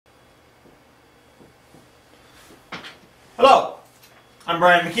Hello, I'm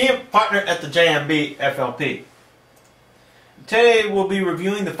Brian Mckeon, partner at the CNBC FLP. Today we'll be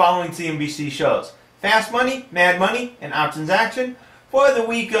reviewing the following CNBC shows: Fast Money, Mad Money, and Options Action for the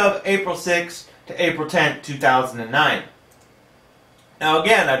week of April 6 to April 10, 2009. Now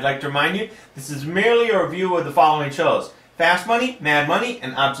again, I'd like to remind you, this is merely a review of the following shows: Fast Money, Mad Money,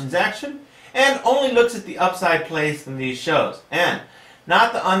 and Options Action, and only looks at the upside plays in these shows, and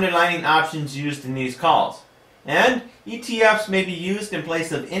not the underlying options used in these calls. And ETFs may be used in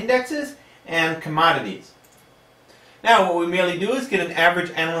place of indexes and commodities. Now what we merely do is get an average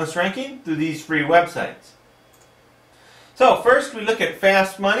analyst ranking through these free websites. So first we look at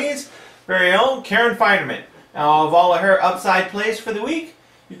Fast Money's very own Karen Finerman. Now of all of her upside plays for the week,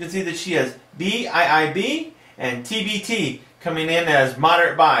 you can see that she has BIIB and TBT coming in as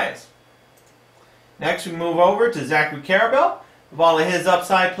moderate buys. Next we move over to Zachary Karabell. Of all of his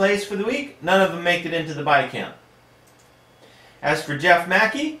upside plays for the week, none of them make it into the buy count. As for Jeff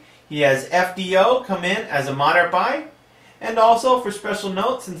Mackey, he has FDO come in as a moderate buy. And also, for special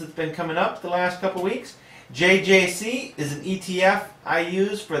note, since it's been coming up the last couple weeks, JJC is an ETF I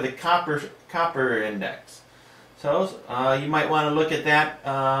use for the copper index. So you might want to look at that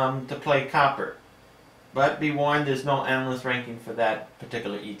to play copper. But be warned, there's no analyst ranking for that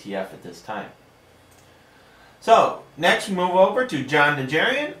particular ETF at this time. So, next we move over to John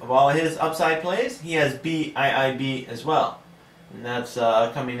Nigerian. Of all of his upside plays, he has BIIB as well. And that's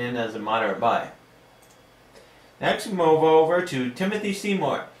coming in as a moderate buy. Next we move over to Timothy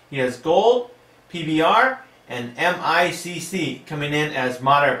Seymour. He has gold, PBR, and MICC coming in as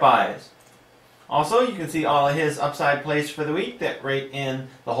moderate buys. Also, you can see all of his upside plays for the week that rate in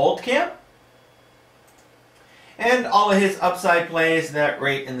the hold camp. And all of his upside plays that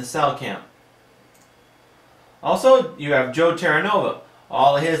rate in the sell camp. Also, you have Joe Terranova.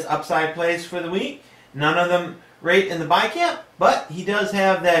 All of his upside plays for the week. None of them rate in the buy camp, but he does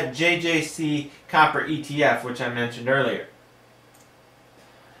have that JJC Copper ETF, which I mentioned earlier.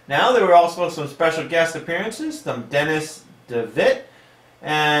 Now, there were also some special guest appearances from Dennis DeVitt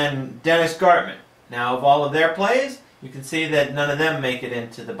and Dennis Gartman. Now, of all of their plays, you can see that none of them make it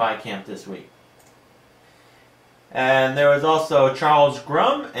into the buy camp this week. And there was also Charles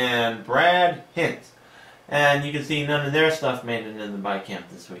Grum and Brad Hintz. And you can see none of their stuff made it in the buy camp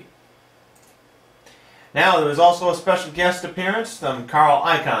this week. Now, there was also a special guest appearance from Carl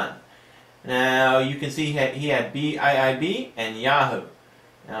Icahn. Now, you can see he had BIIB and Yahoo.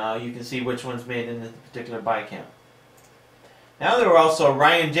 Now, you can see which ones made it in the particular buy camp. Now, there were also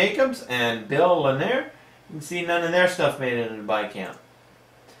Ryan Jacobs and Bill Lanier. You can see none of their stuff made it in the buy camp.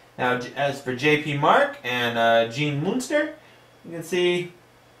 Now, as for JP Mark and Gene Munster, you can see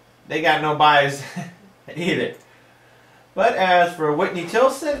they got no buys either. But as for Whitney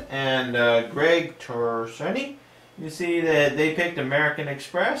Tilson and Greg Torseni, you see that they picked American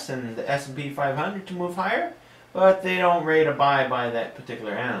Express and the S&P 500 to move higher, but they don't rate a buy by that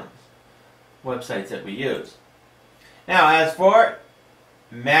particular analyst websites that we use. Now, as for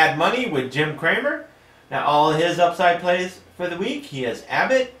Mad Money with Jim Cramer, now all of his upside plays for the week, he has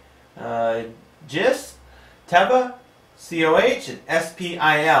Abbott, GIS, Teva, COH, and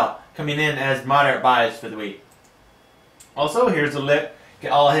SPIL coming in as moderate buys for the week. Also, here's a look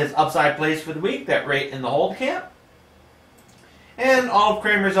at all his upside plays for the week that rate in the hold camp. And all of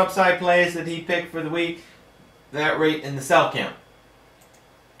Kramer's upside plays that he picked for the week that rate in the sell camp.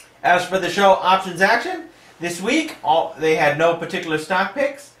 As for the show Options Action, this week they had no particular stock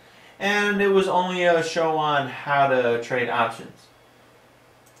picks, and it was only a show on how to trade options.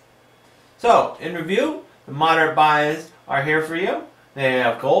 So, in review, the moderate buys are here for you. They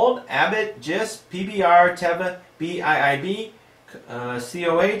have gold, Abbott, GIS, PBR, Teva, BIIB,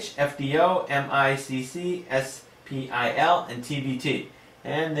 COH, FDO, MICC, SPIL, and TBT.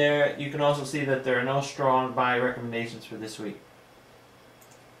 And there you can also see that there are no strong buy recommendations for this week.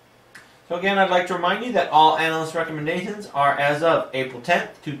 So again, I'd like to remind you that all analyst recommendations are as of April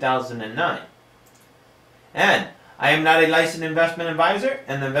 10th, 2009. And I am not a licensed investment advisor,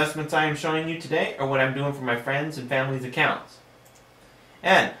 and the investments I am showing you today are what I'm doing for my friends and family's accounts.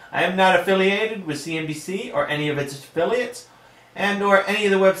 And I am not affiliated with CNBC or any of its affiliates, and or any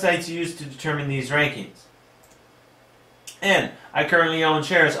of the websites used to determine these rankings. And I currently own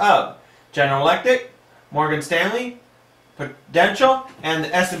shares of General Electric, Morgan Stanley, Prudential, and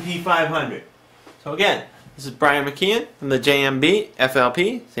the S&P 500. So again, this is Brian Mckeon from the CNBC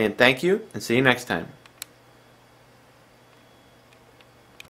FLP saying thank you and see you next time.